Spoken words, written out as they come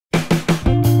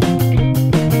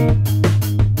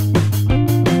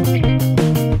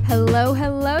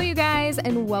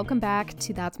welcome back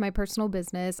to That's My Personal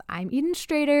Business. I'm Eden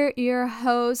Strader, your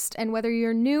host, and whether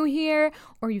you're new here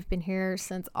or you've been here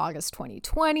since August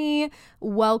 2020,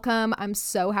 welcome. I'm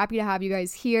so happy to have you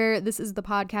guys here. This is the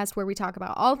podcast where we talk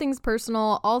about all things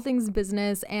personal, all things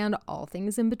business, and all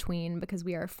things in between, because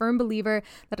we are a firm believer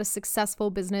that a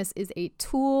successful business is a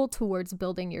tool towards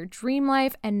building your dream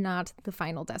life and not the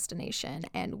final destination.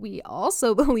 And we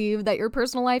also believe that your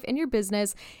personal life and your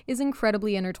business is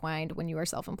incredibly intertwined when you are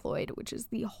self-employed, which is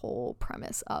the whole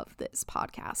premise of this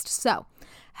podcast. So,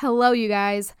 hello, you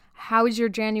guys. How is your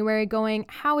January going?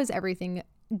 How is everything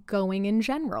going in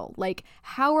general? Like,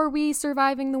 how are we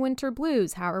surviving the winter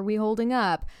blues? How are we holding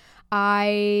up?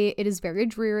 It is very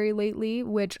dreary lately,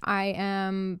 which I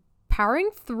am powering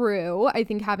through. I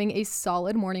think having a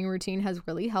solid morning routine has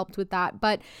really helped with that.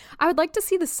 But I would like to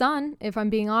see the sun, if I'm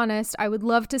being honest. I would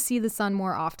love to see the sun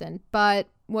more often. But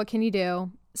what can you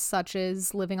do? Such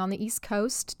as living on the East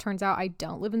Coast. Turns out I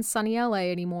don't live in sunny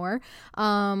LA anymore,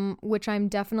 which I'm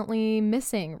definitely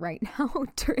missing right now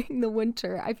during the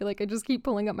winter. I feel like I just keep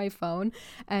pulling up my phone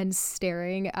and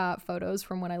staring at photos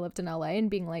from when I lived in LA and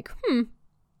being like,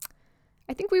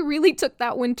 I think we really took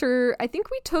that winter. I think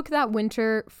we took that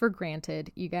winter for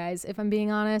granted, you guys, if I'm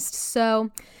being honest. So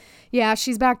yeah,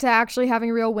 she's back to actually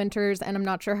having real winters, and I'm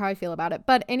not sure how I feel about it.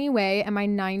 But anyway, am I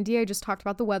 90? I just talked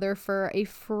about the weather for a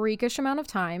freakish amount of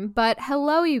time. But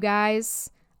hello, you guys.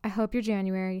 I hope your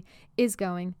January is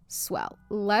going swell.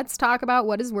 Let's talk about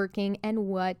what is working and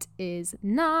what is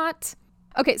not.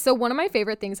 Okay, so one of my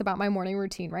favorite things about my morning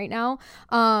routine right now,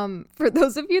 for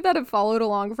those of you that have followed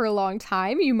along for a long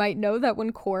time, you might know that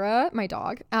when Cora, my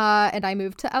dog, and I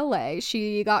moved to LA,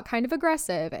 she got kind of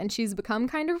aggressive and she's become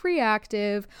kind of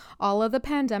reactive, all of the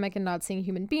pandemic and not seeing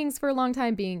human beings for a long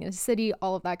time, being in a city,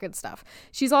 all of that good stuff.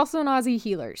 She's also an Aussie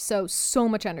healer, so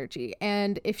much energy.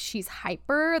 And if she's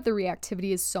hyper, the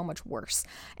reactivity is so much worse.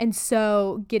 And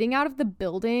so getting out of the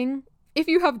building, if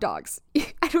you have dogs,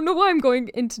 I don't know why I'm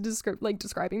going into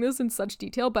describing this in such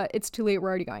detail, but it's too late. We're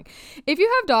already going. If you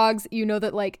have dogs, you know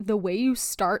that like the way you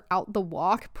start out the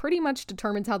walk pretty much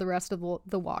determines how the rest of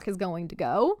the walk is going to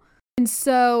go. And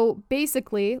so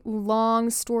basically, long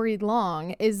story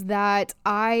long, is that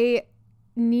I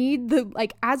need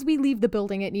as we leave the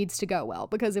building, it needs to go well,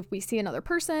 because if we see another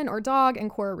person or dog and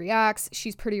Cora reacts,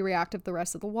 she's pretty reactive the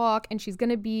rest of the walk, and she's going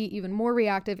to be even more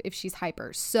reactive if she's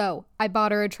hyper. So I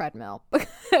bought her a treadmill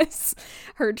because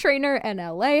her trainer in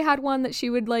LA had one that she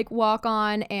would walk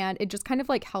on, and it just kind of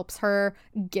helps her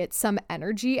get some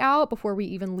energy out before we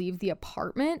even leave the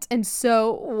apartment. And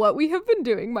so what we have been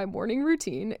doing, my morning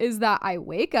routine, is that I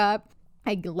wake up,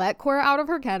 I let Cora out of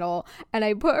her kennel, and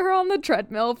I put her on the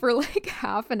treadmill for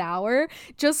half an hour,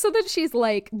 just so that she's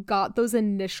got those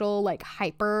initial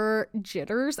hyper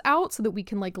jitters out, so that we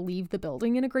can leave the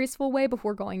building in a graceful way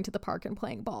before going to the park and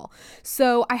playing ball.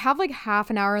 So I have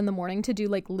half an hour in the morning to do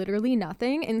literally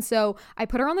nothing. And so I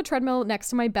put her on the treadmill next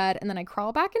to my bed, and then I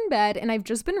crawl back in bed, and I've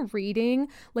just been reading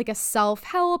a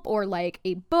self-help or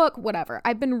a book, whatever.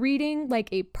 I've been reading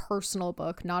a personal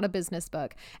book, not a business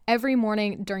book, every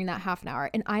morning during that half an hour.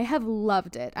 And I have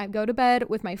loved it. I go to bed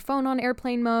with my phone on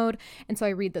airplane mode. And so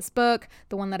I read this book.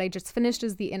 The one that I just finished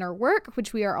is The Inner Work,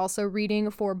 which we are also reading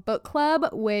for book club,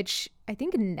 which I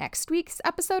think next week's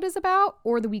episode is about,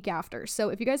 or the week after. So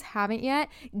if you guys haven't yet,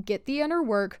 get The Inner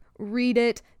Work, read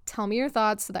it, tell me your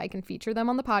thoughts so that I can feature them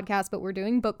on the podcast. But we're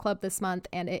doing book club this month,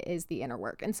 and it is The Inner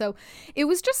Work. And so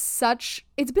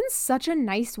it's been such a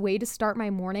nice way to start my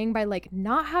morning by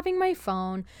not having my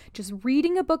phone, just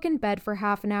reading a book in bed for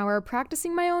half an hour,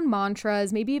 practicing my own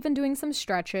mantras, maybe even doing some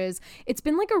stretches. It's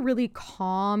been a really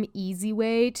calm, easy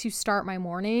way to start my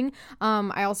morning.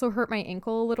 I also hurt my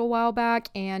ankle a little while back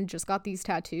and just got these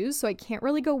tattoos, so I can't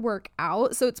really go work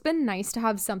out. So it's been nice to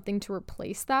have something to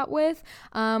replace that with,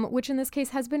 which in this case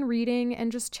has been reading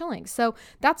and just chilling. So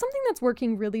that's something that's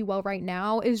working really well right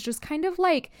now, is just kind of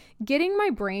getting my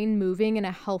brain moving in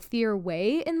a healthier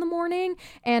way in the morning.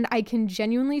 And I can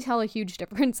genuinely tell a huge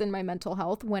difference in my mental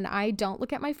health when I don't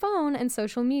look at my phone and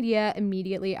social media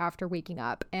immediately after waking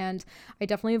up. And I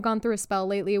definitely have gone through a spell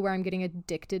lately where I'm getting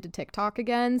addicted to TikTok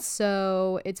again.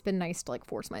 So it's been nice to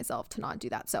force myself to not do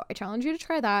that. So I challenge you to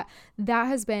try that. That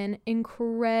has been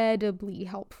incredibly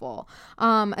helpful.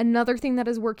 Another thing that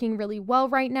is working really well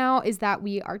right now is that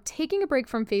we are taking a break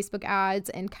from Facebook ads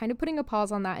and kind of putting a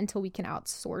pause on that until we can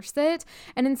outsource it,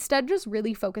 and instead just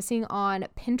really focusing on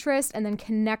Pinterest and then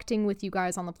connecting with you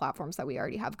guys on the platforms that we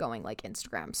already have going, like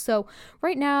Instagram. So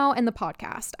right now, and the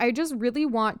podcast, I just really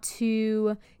want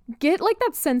to get like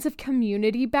that sense of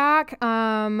community back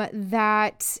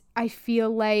that I feel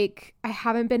like I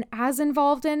haven't been as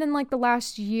involved in like the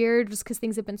last year, just because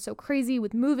things have been so crazy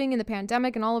with moving and the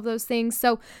pandemic and all of those things.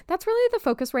 So that's really the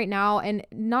focus right now. And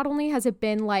not only has it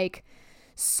been like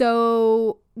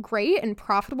so great and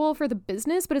profitable for the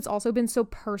business, but it's also been so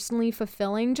personally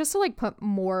fulfilling just to like put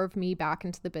more of me back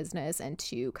into the business and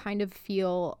to kind of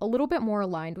feel a little bit more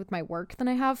aligned with my work than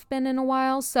I have been in a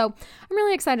while. So I'm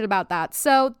really excited about that.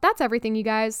 So that's everything, you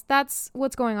guys. That's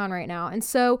what's going on right now. And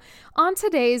so on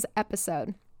today's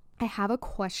episode, I have a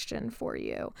question for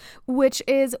you, which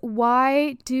is,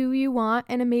 why do you want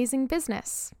an amazing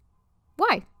business?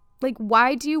 Why? Like,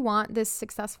 why do you want this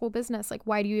successful business? Like,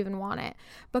 why do you even want it?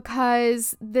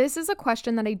 Because this is a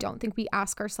question that I don't think we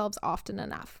ask ourselves often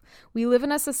enough. We live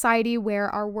in a society where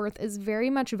our worth is very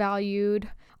much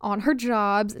valued on our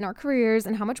jobs and our careers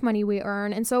and how much money we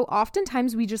earn. And so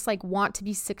oftentimes we just like want to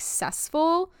be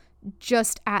successful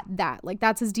just at that. Like,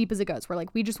 that's as deep as it goes. We're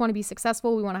like, we just want to be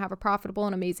successful. We want to have a profitable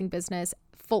and amazing business,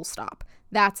 full stop.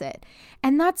 That's it.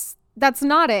 And that's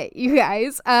not it, you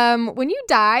guys. When you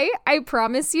die, I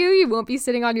promise you won't be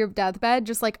sitting on your deathbed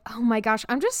just like, oh my gosh,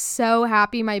 I'm just so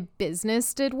happy my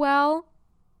business did well.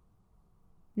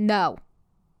 No,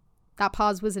 that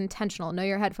pause was intentional. No,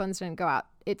 your headphones didn't go out.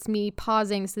 It's me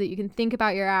pausing so that you can think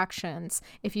about your actions.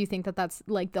 If you think that that's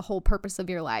like the whole purpose of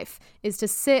your life, is to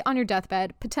sit on your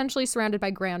deathbed, potentially surrounded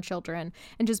by grandchildren,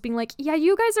 and just being like, yeah,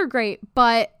 you guys are great,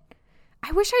 but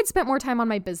I wish I'd spent more time on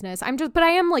my business. But I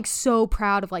am like so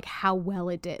proud of like how well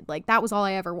it did. Like, that was all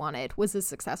I ever wanted, was a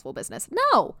successful business.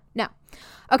 No.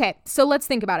 Okay, so let's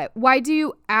think about it. Why do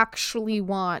you actually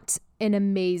want an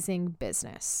amazing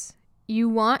business? You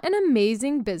want an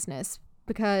amazing business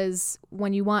because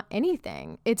when you want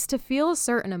anything, it's to feel a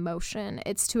certain emotion.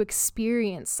 It's to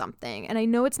experience something. And I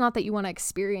know it's not that you want to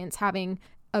experience having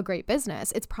a great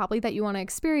business. It's probably that you want to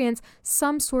experience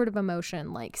some sort of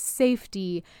emotion like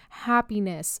safety,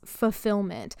 happiness,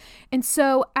 fulfillment. And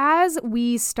so as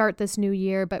we start this new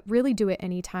year, but really do it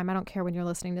anytime, I don't care when you're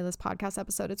listening to this podcast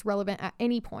episode, it's relevant at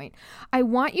any point. I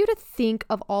want you to think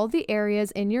of all the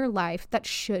areas in your life that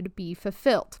should be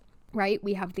fulfilled. Right?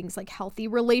 We have things like healthy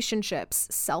relationships,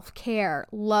 self-care,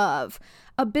 love.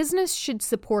 A business should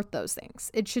support those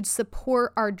things. It should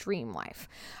support our dream life.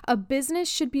 A business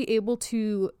should be able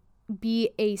to be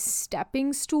a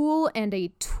stepping stool and a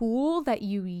tool that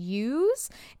you use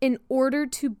in order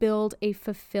to build a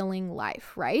fulfilling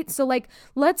life, right? So like,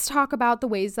 let's talk about the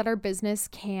ways that our business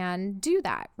can do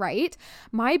that, right?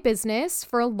 My business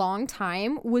for a long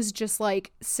time was just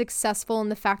like successful in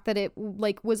the fact that it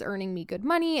like was earning me good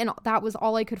money, and that was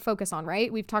all I could focus on,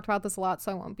 right? We've talked about this a lot,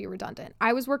 so I won't be redundant.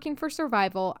 I was working for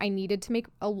survival. I needed to make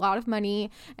a lot of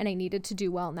money and I needed to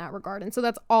do well in that regard. And so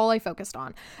that's all I focused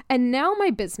on. And now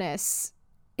my business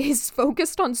is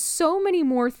focused on so many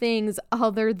more things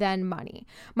other than money.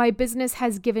 My business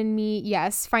has given me,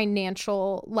 yes,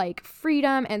 financial like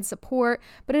freedom and support,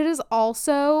 but it has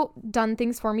also done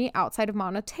things for me outside of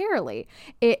monetarily.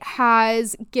 It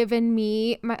has given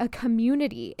me a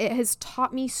community. It has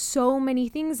taught me so many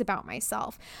things about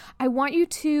myself. I want you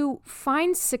to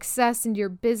find success in your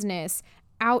business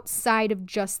outside of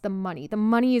just the money. The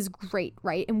money is great,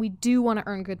 right? And we do want to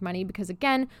earn good money because,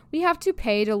 again, we have to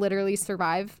pay to literally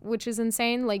survive, which is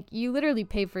insane. Like, you literally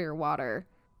pay for your water.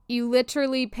 You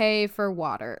literally pay for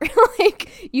water.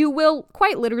 Like, you will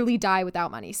quite literally die without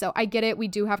money. So I get it. We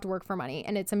do have to work for money,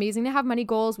 and it's amazing to have money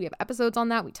goals. We have episodes on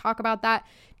that. We talk about that.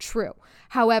 True.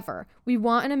 However, we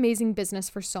want an amazing business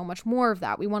for so much more of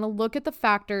that. We want to look at the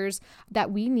factors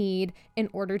that we need in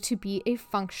order to be a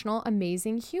functional,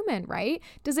 amazing human, right?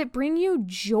 Does it bring you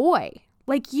joy?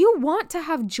 Like, you want to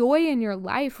have joy in your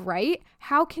life, right?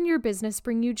 How can your business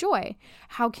bring you joy?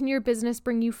 How can your business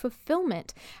bring you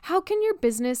fulfillment? How can your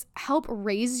business help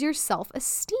raise your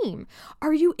self-esteem?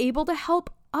 Are you able to help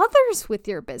others with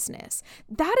your business?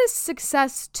 That is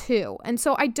success too. And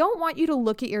so I don't want you to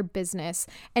look at your business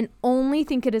and only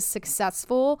think it is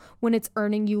successful when it's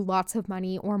earning you lots of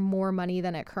money or more money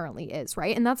than it currently is,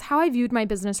 right? And that's how I viewed my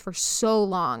business for so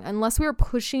long. Unless we were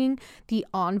pushing the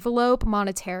envelope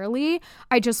monetarily,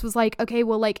 I just was like, okay,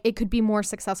 well, like, it could be more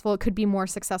successful. It could be more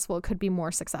successful. It could be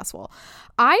more successful.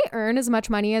 I earn as much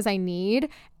money as I need,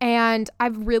 and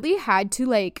I've really had to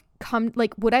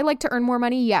would I like to earn more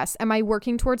money? Yes. Am I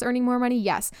working towards earning more money?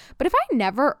 Yes. But if I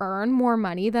never earn more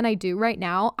money than I do right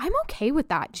now, I'm okay with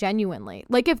that, genuinely.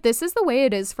 Like, if this is the way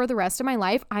it is for the rest of my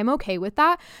life, I'm okay with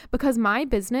that, because my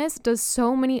business does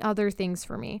so many other things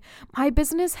for me. My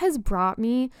business has brought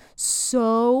me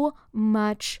so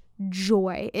much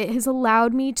joy. It has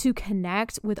allowed me to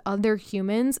connect with other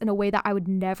humans in a way that I would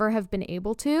never have been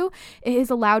able to. It has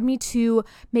allowed me to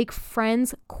make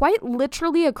friends quite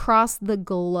literally across the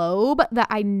globe that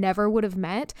I never would have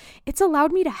met. It's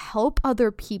allowed me to help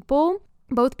other people,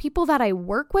 both people that I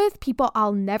work with, people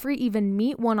I'll never even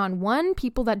meet one-on-one,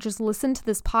 people that just listen to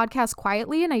this podcast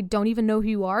quietly and I don't even know who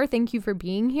you are. Thank you for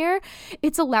being here.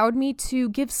 It's allowed me to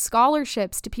give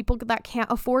scholarships to people that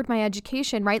can't afford my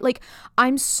education, right? Like,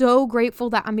 I'm so grateful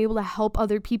that I'm able to help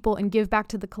other people and give back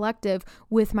to the collective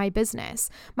with my business.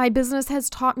 My business has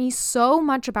taught me so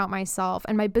much about myself,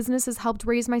 and my business has helped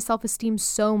raise my self-esteem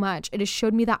so much. It has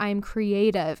showed me that I am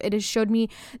creative. It has showed me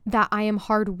that I am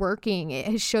hardworking. It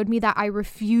has showed me that I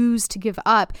refuse to give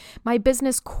up. My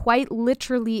business quite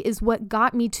literally is what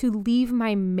got me to leave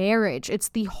my marriage. It's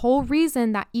the whole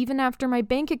reason that even after my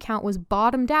bank account was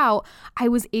bottomed out, I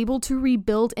was able to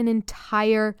rebuild an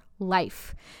entire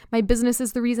life. My business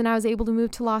is the reason I was able to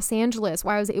move to Los Angeles,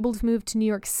 why I was able to move to New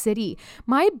York City.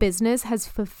 My business has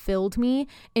fulfilled me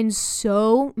in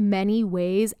so many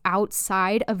ways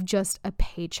outside of just a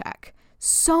paycheck.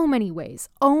 So many ways.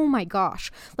 Oh my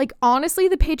gosh. Like, honestly,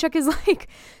 the paycheck is like,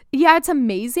 yeah, it's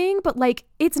amazing, but like,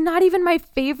 it's not even my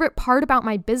favorite part about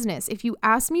my business. If you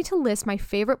asked me to list my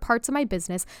favorite parts of my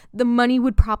business, the money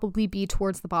would probably be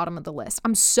towards the bottom of the list.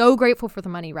 I'm so grateful for the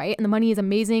money, right? And the money is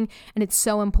amazing and it's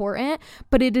so important,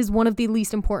 but it is one of the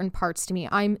least important parts to me.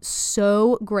 I'm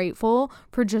so grateful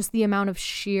for just the amount of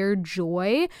sheer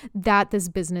joy that this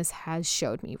business has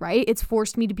showed me, right? It's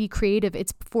forced me to be creative.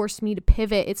 It's forced me to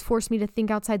pivot. It's forced me to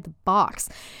think outside the box.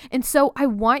 And so I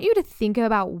want you to think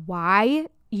about why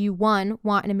you, one,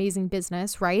 want an amazing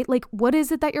business, right? Like, what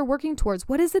is it that you're working towards?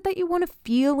 What is it that you want to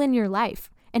feel in your life?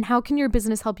 And how can your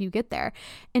business help you get there?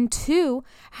 And two,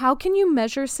 how can you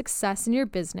measure success in your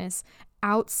business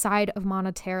outside of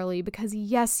monetarily? Because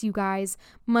yes, you guys,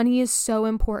 money is so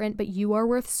important, but you are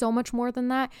worth so much more than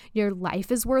that. Your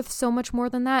life is worth so much more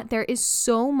than that. There is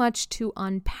so much to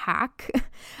unpack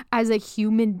as a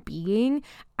human being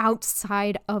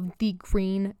outside of the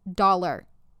green dollar.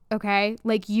 Okay,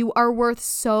 like, you are worth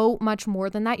so much more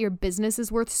than that. Your business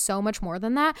is worth so much more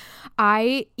than that.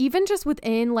 I, even just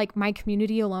within like my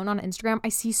community alone on Instagram, I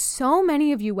see so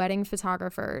many of you wedding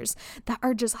photographers that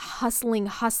are just hustling.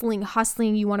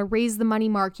 You want to raise the money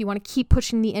mark. You want to keep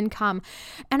pushing the income.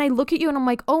 And I look at you and I'm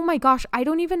like, oh my gosh, I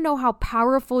don't even know how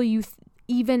powerful you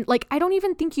I don't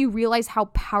even think you realize how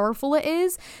powerful it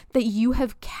is that you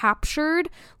have captured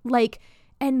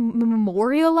and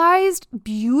memorialized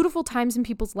beautiful times in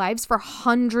people's lives for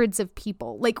hundreds of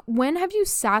people. Like, when have you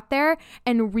sat there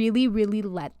and really, really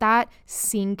let that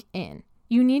sink in?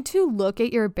 You need to look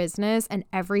at your business and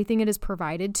everything it has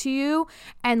provided to you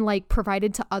and like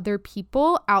provided to other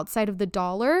people outside of the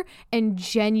dollar and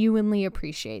genuinely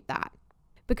appreciate that.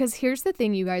 Because here's the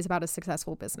thing, you guys, about a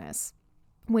successful business.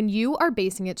 When you are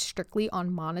basing it strictly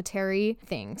on monetary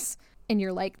things, and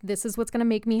you're like, this is what's going to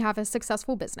make me have a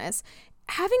successful business,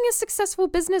 having a successful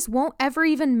business won't ever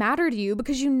even matter to you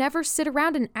because you never sit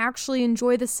around and actually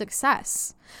enjoy the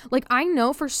success. Like, I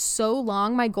know for so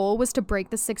long my goal was to break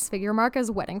the 6-figure mark as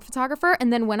a wedding photographer.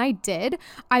 And then when I did,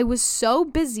 I was so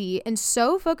busy and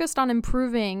so focused on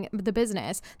improving the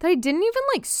business that I didn't even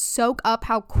like soak up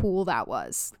how cool that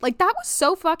was. Like, that was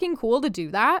so fucking cool to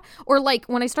do that. Or like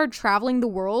when I started traveling the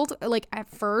world, like at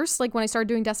first, like when I started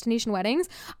doing destination weddings,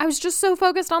 I was just so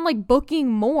focused on like booking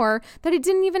more that I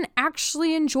didn't even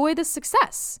actually enjoy the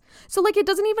success. So like, it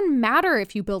doesn't even matter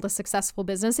if you build a successful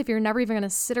business if you're never even going to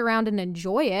sit around and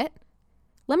enjoy it.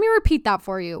 Let me repeat that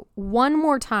for you one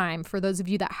more time for those of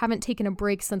you that haven't taken a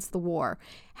break since the war.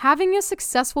 Having a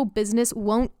successful business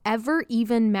won't ever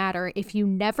even matter if you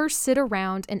never sit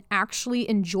around and actually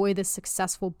enjoy the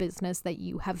successful business that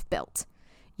you have built.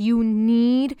 You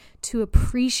need to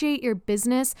appreciate your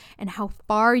business and how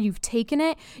far you've taken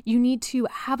it. You need to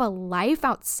have a life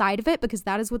outside of it because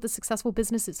that is what the successful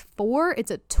business is for. It's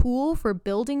a tool for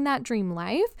building that dream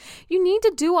life. You need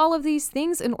to do all of these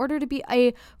things in order to be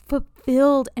a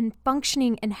fulfilled and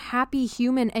functioning and happy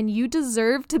human, and you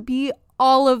deserve to be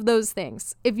all of those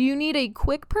things. If you need a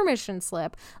quick permission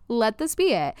slip, let this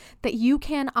be it, that you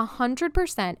can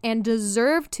 100% and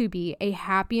deserve to be a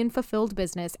happy and fulfilled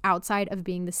business outside of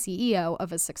being the CEO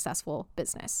of a successful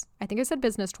business. I think I said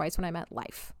business twice when I meant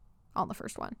life on the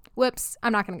first one. Whoops,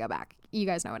 I'm not going to go back. You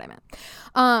guys know what I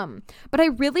meant. But I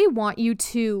really want you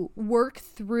to work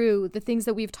through the things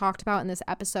that we've talked about in this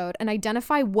episode and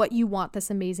identify what you want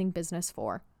this amazing business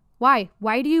for. Why?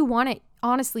 Why do you want it?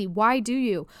 Honestly, why do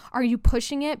you? Are you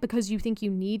pushing it because you think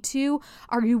you need to?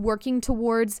 Are you working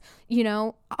towards,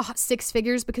 6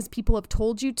 figures because people have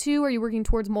told you to? Are you working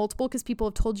towards multiple because people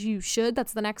have told you should?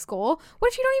 That's the next goal.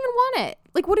 What if you don't even want it?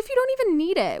 Like, what if you don't even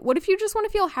need it? What if you just want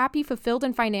to feel happy, fulfilled,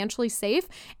 and financially safe,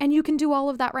 and you can do all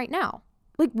of that right now?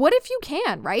 Like, what if you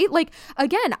can, right? Like,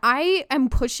 again, I am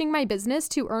pushing my business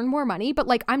to earn more money, but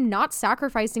like, I'm not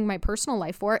sacrificing my personal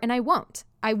life for it, and I won't.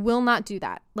 I will not do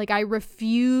that. Like, I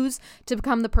refuse to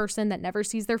become the person that never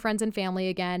sees their friends and family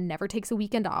again, never takes a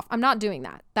weekend off. I'm not doing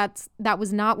that. That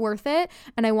was not worth it,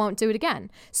 and I won't do it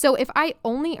again. So if I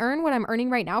only earn what I'm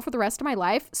earning right now for the rest of my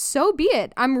life, so be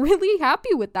it. I'm really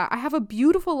happy with that. I have a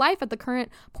beautiful life at the current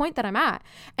point that I'm at.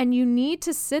 And you need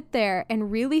to sit there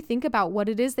and really think about what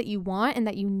it is that you want and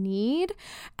that you need,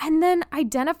 and then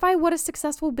identify what a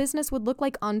successful business would look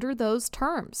like under those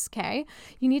terms, okay?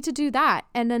 You need to do that.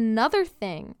 And another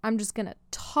thing I'm just going to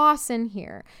toss in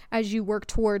here as you work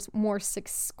towards more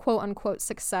quote unquote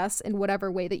success in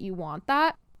whatever way that you want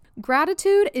that.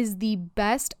 Gratitude is the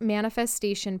best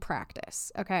manifestation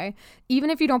practice, okay? Even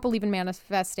if you don't believe in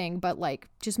manifesting, but like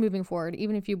just moving forward,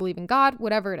 even if you believe in God,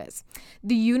 whatever it is,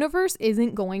 the universe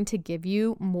isn't going to give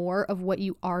you more of what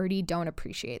you already don't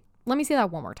appreciate. Let me say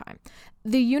that one more time.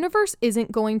 The universe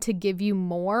isn't going to give you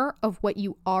more of what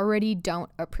you already don't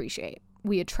appreciate.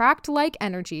 We attract like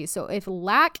energy. So if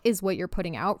lack is what you're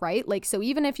putting out, right? Like, so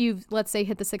even if you've, let's say,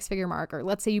 hit the 6-figure mark, or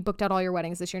let's say you booked out all your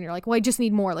weddings this year and you're like, well, I just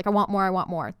need more. Like, I want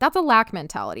more. That's a lack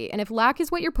mentality. And if lack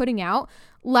is what you're putting out,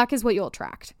 luck is what you'll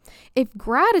attract. If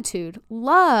gratitude,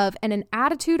 love, and an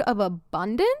attitude of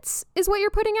abundance is what you're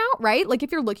putting out, right? Like,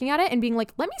 if you're looking at it and being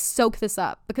like, let me soak this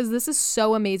up because this is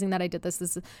so amazing that I did this.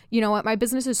 This is, you know what? My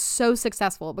business is so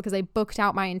successful because I booked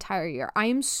out my entire year. I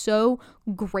am so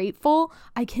grateful.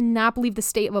 I cannot believe the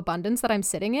state of abundance that I'm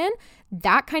sitting in.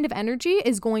 That kind of energy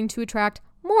is going to attract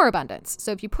more abundance.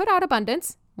 So if you put out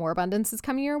abundance, more abundance is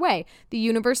coming your way. The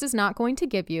universe is not going to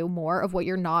give you more of what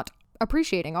you're not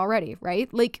appreciating already,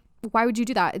 right? Like, why would you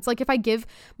do that? It's like if I give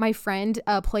my friend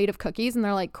a plate of cookies and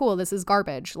they're like, cool, this is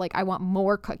garbage. Like, I want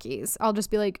more cookies. I'll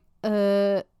just be like,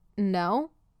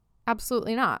 no,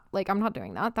 absolutely not. Like, I'm not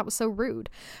doing that. That was so rude.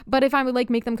 But if I would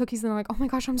like make them cookies and they're like, oh my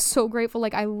gosh, I'm so grateful.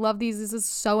 Like, I love these. This is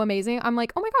so amazing. I'm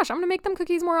like, oh my gosh, I'm going to make them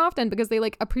cookies more often because they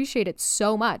like appreciate it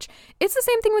so much. It's the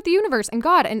same thing with the universe and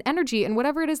God and energy and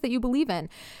whatever it is that you believe in.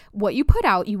 What you put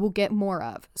out, you will get more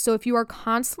of. So if you are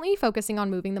constantly focusing on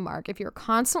moving the mark, if you're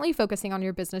constantly focusing on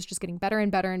your business just getting better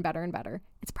and better and better and better,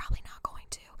 it's probably not going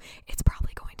to. It's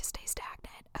probably going to stay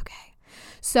stagnant. Okay.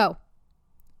 So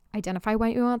identify why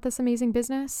you want this amazing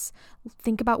business.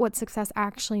 Think about what success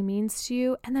actually means to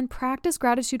you, and then practice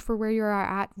gratitude for where you are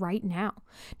at right now.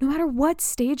 No matter what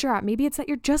stage you're at, maybe it's that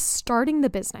you're just starting the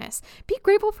business. Be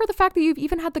grateful for the fact that you've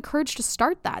even had the courage to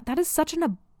start that. That is such an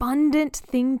abundant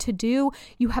thing to do.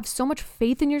 You have so much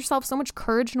faith in yourself, so much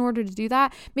courage in order to do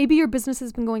that. Maybe your business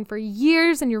has been going for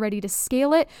years and you're ready to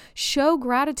scale it. Show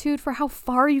gratitude for how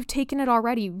far you've taken it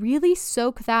already. Really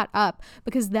soak that up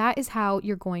because that is how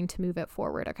you're going to move it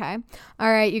forward, okay?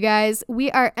 All right, you guys,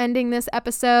 we are ending this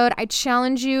episode. I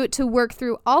challenge you to work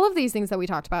through all of these things that we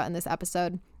talked about in this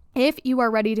episode. If you are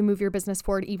ready to move your business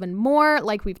forward even more,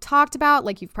 like we've talked about,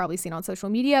 like you've probably seen on social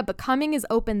media, Becoming is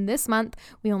open this month.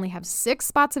 We only have 6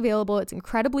 spots available. It's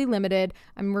incredibly limited.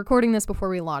 I'm recording this before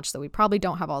we launch, so we probably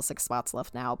don't have all 6 spots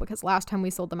left now because last time we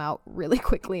sold them out really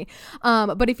quickly.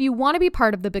 But if you want to be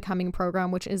part of the Becoming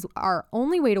program, which is our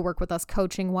only way to work with us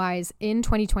coaching-wise in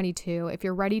 2022, if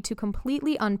you're ready to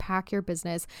completely unpack your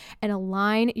business and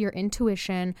align your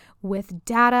intuition with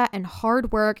data and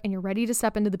hard work, and you're ready to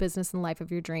step into the business and life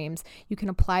of your dreams, you can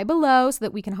apply below so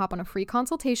that we can hop on a free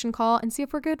consultation call and see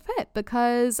if we're a good fit,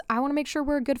 because I want to make sure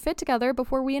we're a good fit together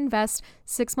before we invest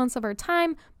 6 months of our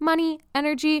time, money,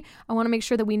 energy. I want to make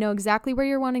sure that we know exactly where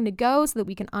you're wanting to go so that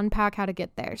we can unpack how to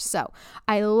get there. So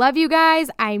I love you guys.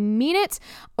 I mean it.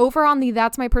 Over on the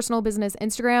That's My Personal Business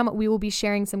Instagram, we will be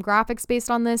sharing some graphics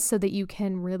based on this so that you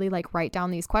can really like write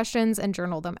down these questions and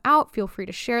journal them out. Feel free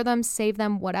to share them, save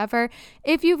them, whatever.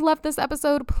 If you've loved this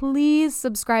episode, please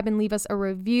subscribe and leave us a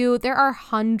review. There are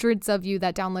hundreds of you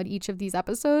that download each of these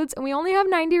episodes, and we only have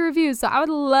 90 reviews. So I would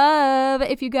love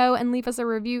if you go and leave us a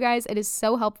review, guys. It is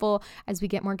so helpful as we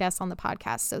get more guests on the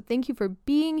podcast. So thank you for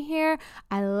being here.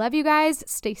 I love you guys.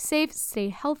 Stay safe, stay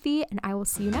healthy, and I will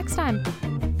see you next time.